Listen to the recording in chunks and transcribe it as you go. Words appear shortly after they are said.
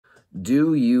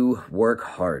Do you work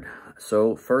hard?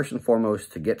 So first and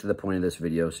foremost, to get to the point of this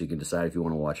video so you can decide if you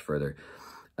want to watch further,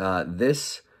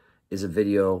 this is a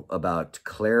video about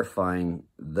clarifying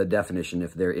the definition,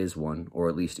 if there is one, or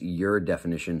at least your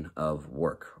definition of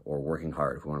work or working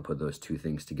hard, if we want to put those two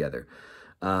things together,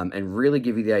 and really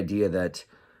give you the idea that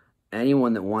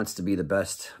anyone that wants to be the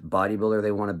best bodybuilder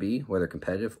they want to be, whether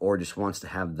competitive or just wants to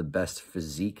have the best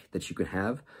physique that you can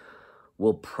have,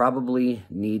 will probably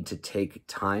need to take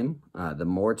time. The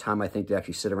more time I think to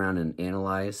actually sit around and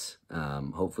analyze,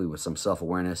 hopefully with some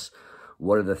self-awareness,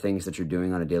 what are the things that you're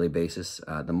doing on a daily basis.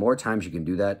 The more times you can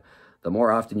do that, the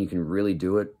more often you can really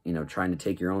do it, trying to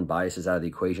take your own biases out of the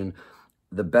equation,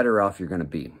 the better off you're going to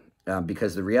be.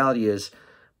 Because the reality is,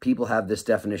 people have this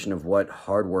definition of what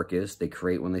hard work is. They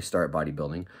create when they start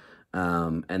bodybuilding.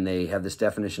 And they have this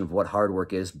definition of what hard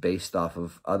work is based off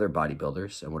of other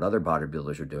bodybuilders and what other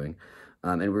bodybuilders are doing.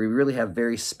 And we really have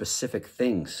very specific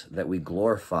things that we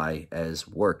glorify as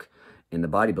work in the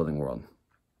bodybuilding world.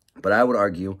 But I would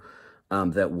argue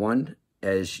that one,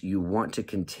 as you want to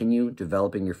continue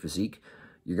developing your physique,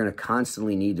 you're going to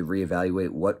constantly need to reevaluate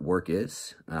what work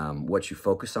is, what you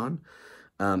focus on.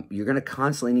 You're going to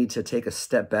constantly need to take a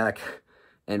step back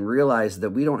and realize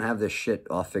that we don't have this shit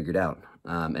all figured out.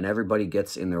 And everybody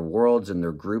gets in their worlds and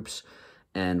their groups,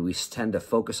 and we tend to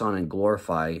focus on and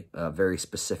glorify very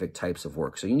specific types of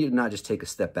work. So you need to not just take a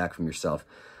step back from yourself,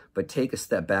 but take a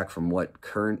step back from what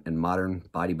current and modern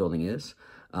bodybuilding is,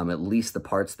 at least the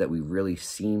parts that we really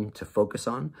seem to focus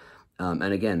on. And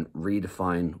again,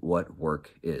 redefine what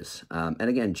work is. And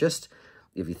again, just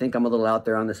if you think I'm a little out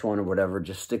there on this one or whatever,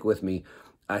 just stick with me.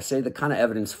 I say the kind of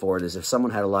evidence for it is if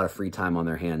someone had a lot of free time on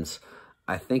their hands,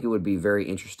 I think it would be very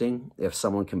interesting if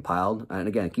someone compiled, and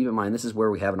again, keep in mind, this is where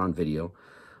we have it on video,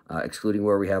 excluding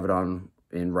where we have it on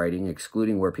in writing,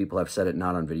 excluding where people have said it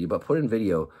not on video, but put in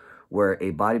video where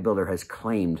a bodybuilder has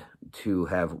claimed to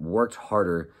have worked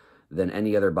harder than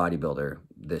any other bodybuilder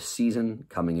this season,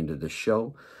 coming into the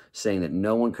show, saying that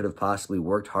no one could have possibly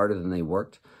worked harder than they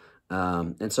worked.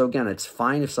 And so again, it's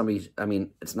fine if somebody,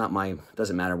 it's not it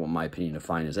doesn't matter what my opinion of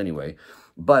fine is anyway,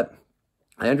 but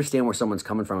I understand where someone's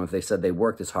coming from if they said they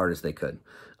worked as hard as they could,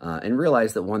 and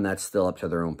realize that one, that's still up to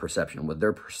their own perception. With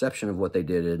their perception of what they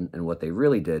did and what they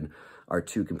really did are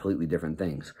two completely different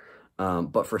things.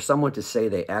 But for someone to say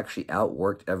they actually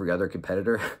outworked every other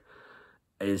competitor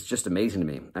is just amazing to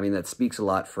me. That speaks a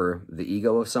lot for the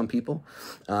ego of some people,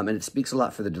 and it speaks a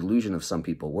lot for the delusion of some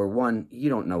people, where one,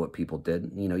 you don't know what people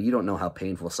did. You don't know how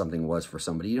painful something was for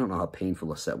somebody. You don't know how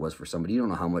painful a set was for somebody. You don't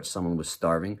know how much someone was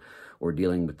starving or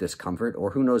dealing with discomfort, or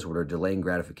who knows what, or delaying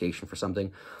gratification for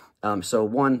something. So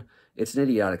one, it's an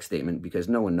idiotic statement because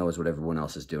no one knows what everyone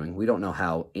else is doing. We don't know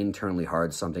how internally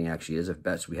hard something actually is. At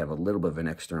best, we have a little bit of an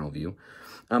external view.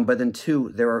 But then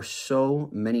two, there are so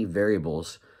many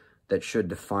variables that should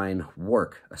define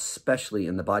work, especially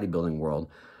in the bodybuilding world,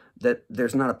 that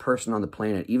there's not a person on the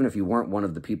planet, even if you weren't one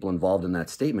of the people involved in that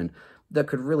statement, that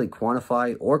could really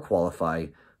quantify or qualify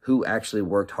who actually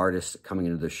worked hardest coming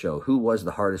into the show, who was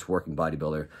the hardest working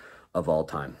bodybuilder of all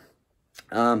time.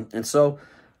 And so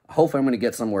hopefully I'm going to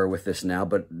get somewhere with this now,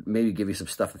 but maybe give you some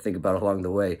stuff to think about along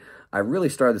the way. I really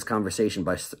started this conversation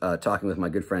by talking with my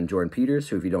good friend Jordan Peters,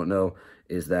 who, if you don't know,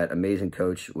 is that amazing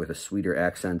coach with a sweeter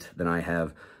accent than I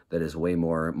have, that is way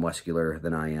more muscular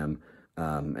than I am,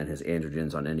 and his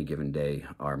androgens on any given day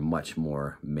are much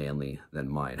more manly than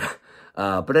mine.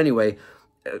 But anyway,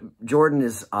 Jordan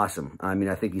is awesome.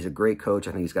 I think he's a great coach.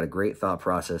 I think he's got a great thought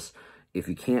process. If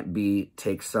you can't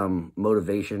take some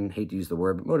motivation, hate to use the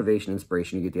word, but motivation,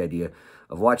 inspiration, you get the idea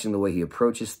of watching the way he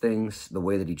approaches things, the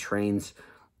way that he trains.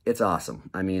 It's awesome.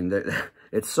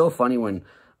 It's so funny when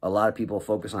a lot of people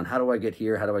focus on how do I get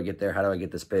here? How do I get there? How do I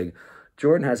get this big?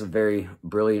 Jordan has a very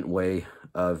brilliant way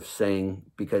of saying,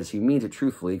 because he means it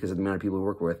truthfully, because of the amount of people we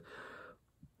work with,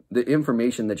 the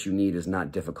information that you need is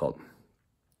not difficult.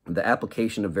 The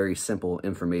application of very simple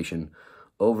information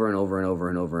over and over and over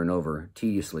and over and over,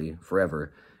 tediously,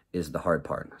 forever, is the hard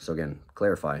part. So again,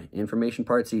 clarify, information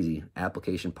part's easy,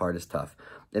 application part is tough.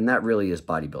 And that really is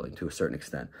bodybuilding to a certain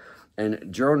extent.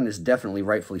 And Jordan is definitely,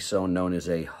 rightfully so, known as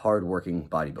a hard-working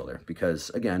bodybuilder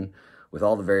because, again, with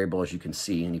all the variables you can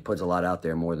see, and he puts a lot out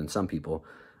there more than some people,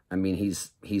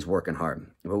 he's working hard.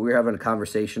 But we were having a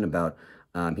conversation about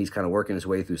he's kind of working his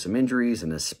way through some injuries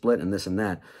and his split and this and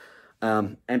that.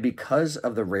 And because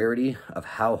of the rarity of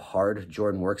how hard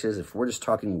Jordan works if we're just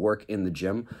talking work in the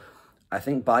gym, I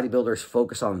think bodybuilders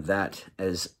focus on that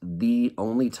as the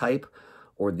only type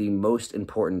or the most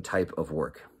important type of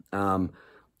work.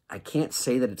 I can't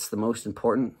say that it's the most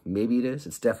important. Maybe it is.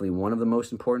 It's definitely one of the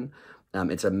most important.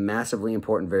 It's a massively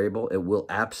important variable. It will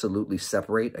absolutely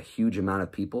separate a huge amount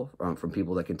of people from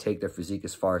people that can take their physique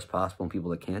as far as possible and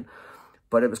people that can't.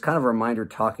 But it was kind of a reminder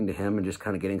talking to him and just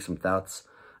kind of getting some thoughts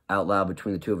out loud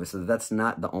between the two of us that that's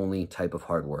not the only type of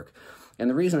hard work. And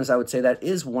the reason is I would say that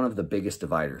is one of the biggest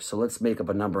dividers. So let's make up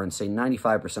a number and say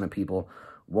 95% of people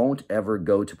won't ever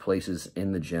go to places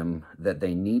in the gym that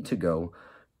they need to go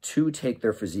to take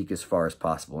their physique as far as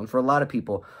possible. And for a lot of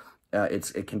people,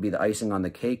 it can be the icing on the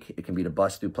cake. It can be to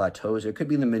bust through plateaus. It could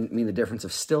be mean the difference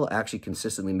of still actually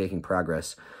consistently making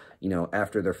progress, you know,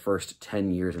 after their first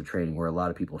 10 years of training, where a lot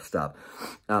of people stop.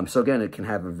 So again, it can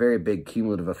have a very big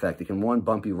cumulative effect. It can, one,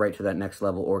 bump you right to that next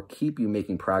level or keep you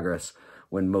making progress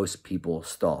when most people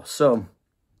stall. So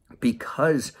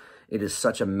because it is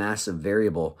such a massive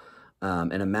variable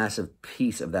and a massive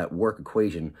piece of that work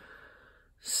equation,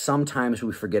 sometimes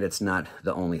we forget it's not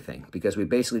the only thing, because we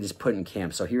basically just put in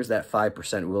camp. So here's that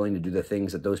 5% willing to do the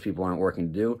things that those people aren't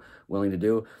willing to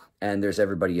do, and there's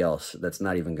everybody else that's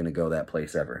not even going to go that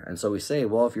place ever. And so we say,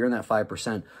 well, if you're in that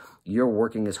 5%, you're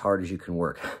working as hard as you can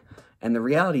work. And the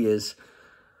reality is,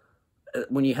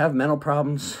 when you have mental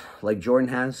problems like Jordan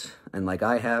has, and like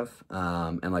I have,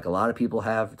 and like a lot of people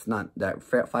have, it's not that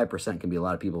 5% can be a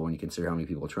lot of people when you consider how many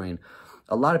people train.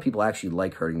 A lot of people actually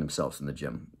like hurting themselves in the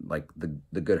gym, like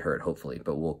the good hurt, hopefully,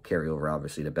 but we'll carry over,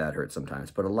 obviously, to bad hurt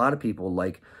sometimes. But a lot of people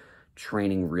like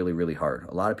training really, really hard.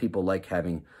 A lot of people like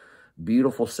having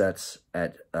beautiful sets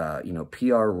at, you know,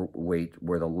 PR weight,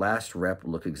 where the last rep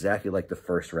looks exactly like the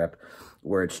first rep,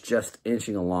 where it's just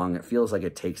inching along. It feels like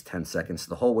it takes 10 seconds.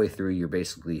 The whole way through, you're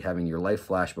basically having your life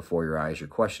flash before your eyes. You're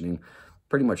questioning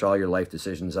pretty much all your life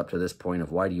decisions up to this point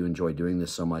of why do you enjoy doing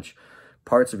this so much.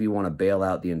 Parts of you want to bail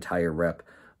out the entire rep,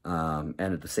 and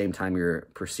at the same time, you're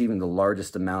perceiving the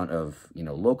largest amount of, you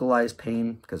know, localized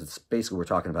pain, because it's basically, we're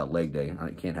talking about leg day.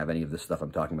 I can't have any of this stuff I'm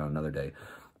talking about another day.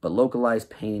 But localized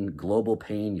pain, global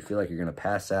pain, you feel like you're going to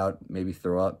pass out, maybe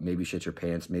throw up, maybe shit your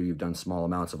pants, maybe you've done small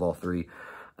amounts of all three.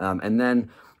 And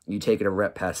then you take it a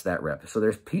rep past that rep. So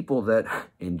there's people that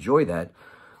enjoy that.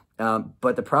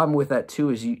 But the problem with that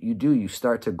too is you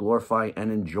start to glorify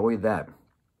and enjoy that.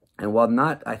 And while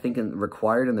not, I think,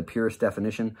 required in the purest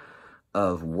definition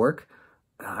of work,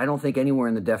 I don't think anywhere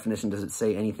in the definition does it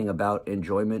say anything about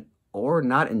enjoyment or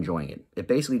not enjoying it. It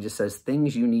basically just says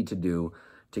things you need to do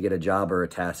to get a job or a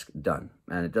task done.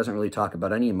 And it doesn't really talk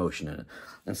about any emotion in it.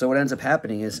 And so what ends up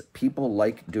happening is people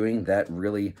like doing that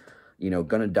really, you know,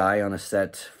 gonna die on a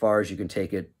set, far as you can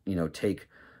take it, you know, take,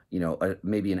 you know,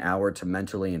 maybe an hour to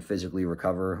mentally and physically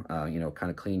recover, you know, kind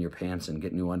of clean your pants and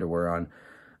get new underwear on.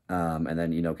 And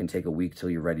then, you know, can take a week till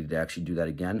you're ready to actually do that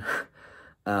again.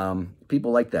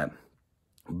 People like that.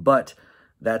 But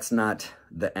that's not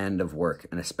the end of work,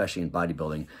 and especially in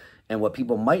bodybuilding. And what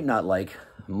people might not like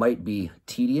might be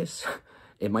tedious.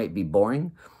 It might be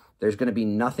boring. There's going to be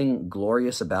nothing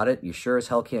glorious about it. You sure as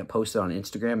hell can't post it on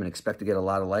Instagram and expect to get a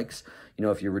lot of likes. You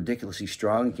know, if you're ridiculously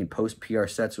strong, you can post PR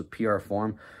sets with PR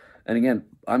form. And again,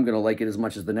 I'm going to like it as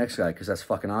much as the next guy because that's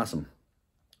fucking awesome.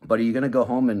 But are you going to go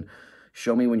home and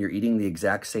show me when you're eating the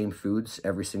exact same foods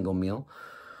every single meal?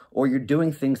 Or you're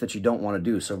doing things that you don't want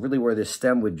to do? So really where this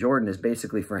stem with Jordan is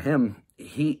basically for him,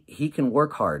 he can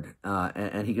work hard.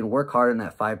 And he can work hard in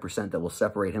that 5% that will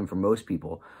separate him from most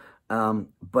people.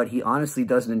 But he honestly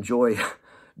doesn't enjoy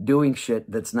doing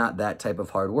shit that's not that type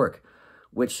of hard work.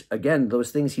 Which, again,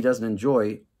 those things he doesn't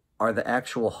enjoy are the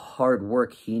actual hard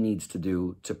work he needs to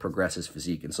do to progress his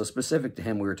physique. And so specific to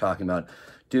him, we were talking about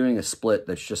doing a split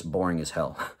that's just boring as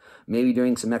hell. Maybe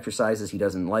doing some exercises he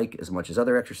doesn't like as much as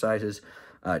other exercises,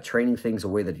 training things a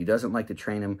way that he doesn't like to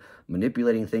train them,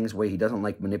 manipulating things a way he doesn't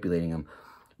like manipulating them.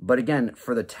 But again,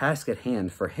 for the task at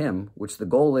hand, for him, which the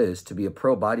goal is to be a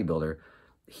pro bodybuilder,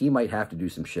 he might have to do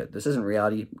some shit. This isn't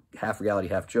reality, half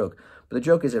joke. But the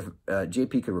joke is if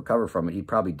JP could recover from it, he'd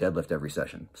probably deadlift every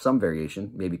session. Some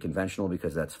variation, maybe conventional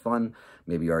because that's fun,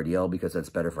 maybe RDL because that's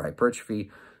better for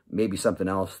hypertrophy, maybe something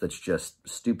else that's just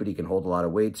stupid. He can hold a lot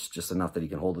of weights, just enough that he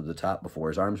can hold at the top before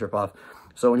his arms rip off.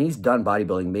 So when he's done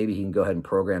bodybuilding, maybe he can go ahead and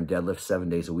program deadlift 7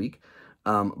 days a week.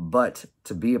 But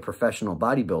to be a professional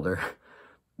bodybuilder,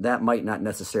 that might not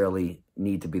necessarily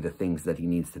need to be the things that he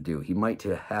needs to do. He might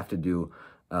have to do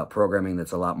programming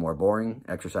that's a lot more boring,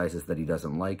 exercises that he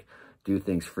doesn't like, do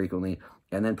things frequently,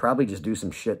 and then probably just do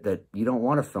some shit that you don't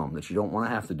want to film, that you don't want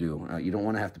to have to do. You don't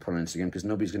want to have to put on Instagram because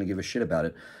nobody's going to give a shit about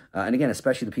it. And again,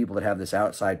 especially the people that have this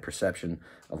outside perception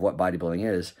of what bodybuilding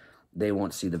is, they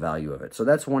won't see the value of it. So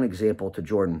that's one example to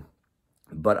Jordan.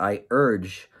 But I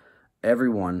urge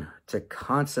everyone to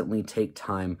constantly take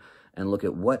time and look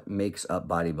at what makes up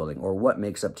bodybuilding or what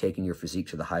makes up taking your physique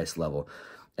to the highest level.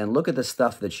 and look at the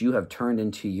stuff that you have turned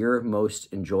into your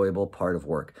most enjoyable part of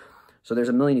work. So there's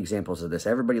a million examples of this.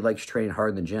 Everybody likes training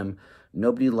hard in the gym.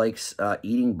 Nobody likes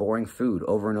eating boring food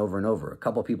over and over and over. A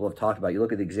couple of people have talked about, you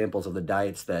look at the examples of the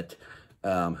diets that,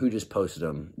 who just posted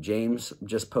them? James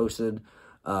just posted,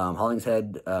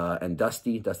 Hollingshead and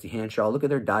Dusty Hanshaw. Look at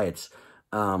their diets.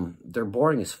 They're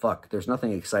boring as fuck. There's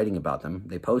nothing exciting about them.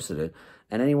 They posted it.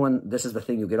 And anyone, this is the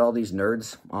thing, you get all these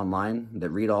nerds online that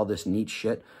read all this neat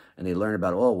shit, and they learn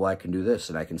about, oh, well, I can do this,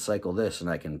 and I can cycle this, and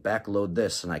I can backload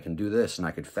this, and I can do this, and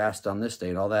I could fast on this day,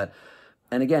 and all that.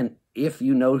 And again, if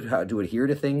you know how to adhere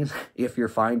to things, if you're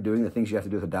fine doing the things you have to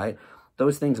do with a diet,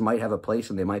 those things might have a place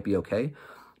and they might be okay.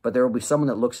 But there will be someone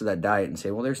that looks at that diet and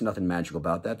say, well, there's nothing magical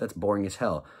about that. That's boring as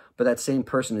hell. But that same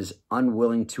person is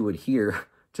unwilling to adhere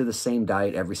to the same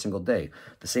diet every single day.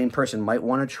 The same person might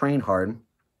want to train hard,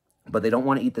 but they don't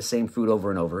want to eat the same food over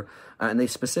and over. And they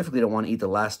specifically don't want to eat the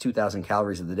last 2,000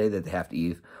 calories of the day that they have to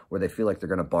eat, where they feel like they're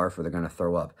going to barf or they're going to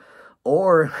throw up.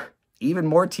 Or even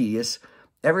more tedious,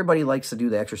 everybody likes to do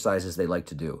the exercises they like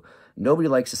to do. Nobody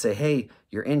likes to say, hey,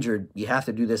 you're injured, you have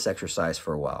to do this exercise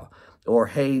for a while. Or,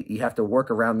 hey, you have to work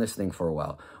around this thing for a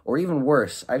while. Or even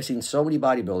worse, I've seen so many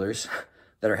bodybuilders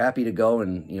that are happy to go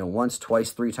and, you know, once,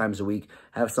 twice, 3 times a week,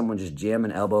 have someone just jam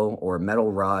an elbow or a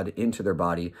metal rod into their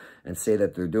body and say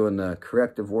that they're doing the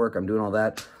corrective work, I'm doing all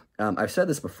that. I've said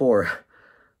this before,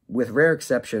 with rare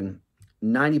exception,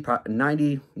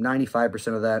 95%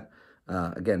 of that,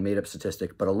 again, made up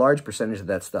statistic, but a large percentage of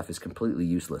that stuff is completely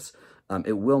useless.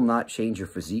 It will not change your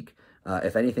physique.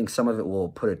 If anything, some of it will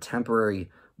put a temporary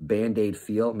Band-Aid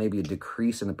feel, maybe a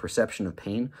decrease in the perception of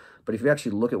pain. But if you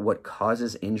actually look at what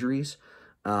causes injuries,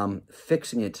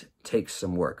 fixing it takes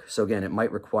some work. So again, it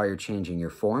might require changing your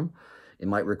form. It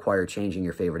might require changing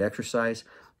your favorite exercise.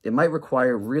 It might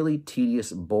require really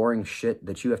tedious, boring shit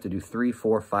that you have to do 3,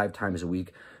 4, 5 times a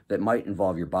week that might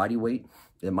involve your body weight.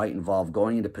 It might involve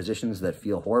going into positions that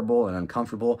feel horrible and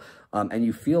uncomfortable. And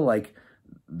you feel like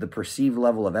the perceived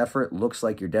level of effort looks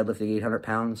like you're deadlifting 800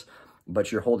 pounds,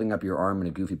 but you're holding up your arm in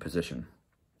a goofy position.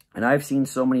 And I've seen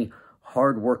so many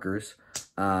hard workers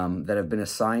that have been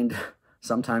assigned,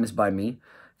 sometimes by me,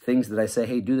 things that I say,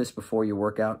 hey, do this before your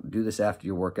workout, do this after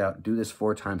your workout, do this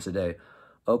 4 times a day.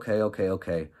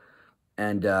 Okay.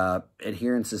 And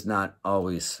adherence is not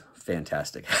always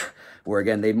fantastic. Where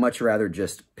again, they'd much rather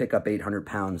just pick up 800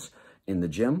 pounds in the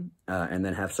gym and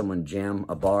then have someone jam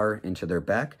a bar into their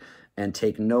back and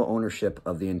take no ownership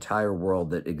of the entire world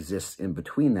that exists in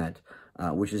between that,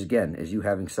 which is, again, is you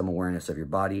having some awareness of your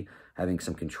body, having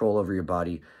some control over your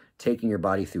body, taking your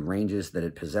body through ranges that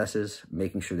it possesses,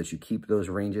 making sure that you keep those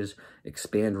ranges,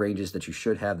 expand ranges that you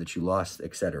should have, that you lost,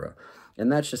 etc.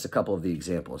 And that's just a couple of the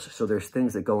examples. So there's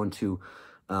things that go into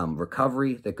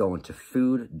recovery, that go into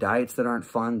food, diets that aren't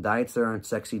fun, diets that aren't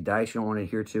sexy, diets you don't want to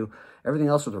adhere to, everything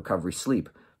else with recovery, sleep.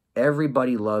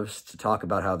 Everybody loves to talk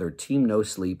about how their team no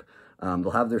sleep.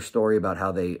 They'll have their story about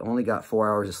how they only got 4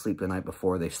 hours of sleep the night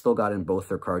before. They still got in both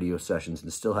their cardio sessions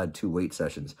and still had 2 weight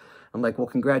sessions. I'm like, well,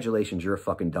 congratulations, you're a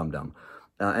fucking dum-dum.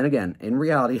 And again, in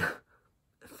reality,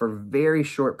 for very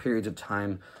short periods of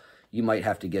time, you might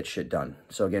have to get shit done.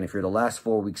 So again, if you're the last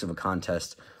 4 weeks of a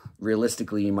contest,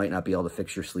 realistically, you might not be able to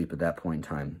fix your sleep at that point in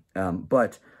time.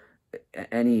 But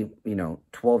any,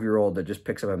 12-year-old that just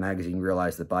picks up a magazine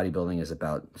realize that bodybuilding is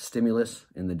about stimulus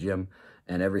in the gym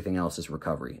and everything else is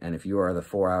recovery. And if you are the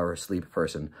 4-hour sleep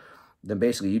person, then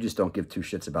basically you just don't give 2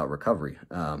 shits about recovery.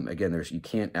 Again, you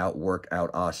can't out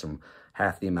awesome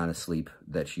half the amount of sleep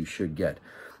that you should get.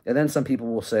 And then some people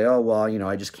will say, oh, well,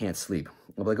 I just can't sleep.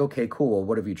 I'm like, okay, cool. Well,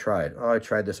 what have you tried? Oh, I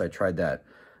tried this, I tried that.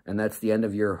 And that's the end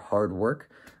of your hard work.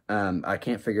 I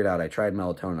can't figure it out. I tried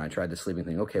melatonin. I tried the sleeping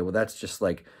thing. Okay, well, that's just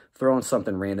like throwing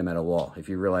something random at a wall. If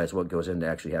you realize what goes into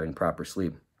actually having proper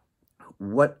sleep.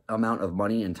 What amount of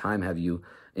money and time have you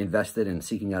invested in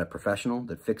seeking out a professional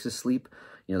that fixes sleep,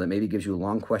 that maybe gives you a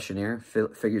long questionnaire,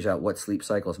 figures out what sleep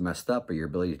cycle is messed up, or your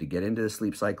ability to get into the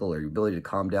sleep cycle, or your ability to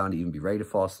calm down to even be ready to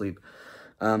fall asleep.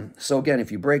 So again,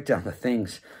 if you break down the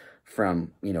things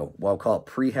from, what I'll call it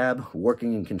prehab,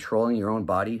 working and controlling your own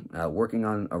body, working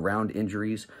around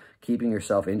injuries, keeping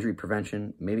yourself injury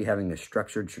prevention, maybe having a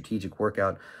structured strategic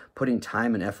workout, putting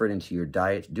time and effort into your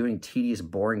diet, doing tedious,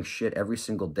 boring shit every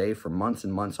single day for months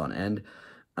and months on end,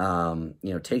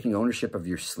 taking ownership of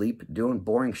your sleep, doing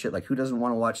boring shit. Like, who doesn't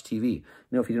want to watch TV?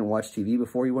 If you didn't watch TV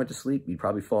before you went to sleep, you'd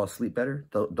probably fall asleep better.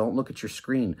 Don't look at your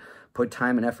screen. Put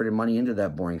time and effort and money into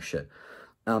that boring shit.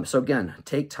 So again,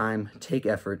 take time, take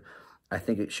effort. I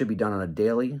think it should be done on a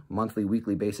daily, monthly,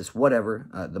 weekly basis, whatever.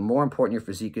 The more important your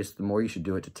physique is, the more you should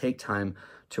do it, to take time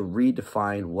to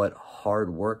redefine what hard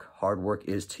work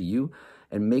is to you,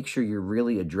 and make sure you're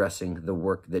really addressing the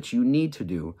work that you need to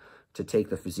do to take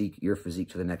your physique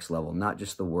to the next level, not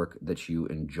just the work that you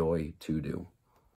enjoy to do.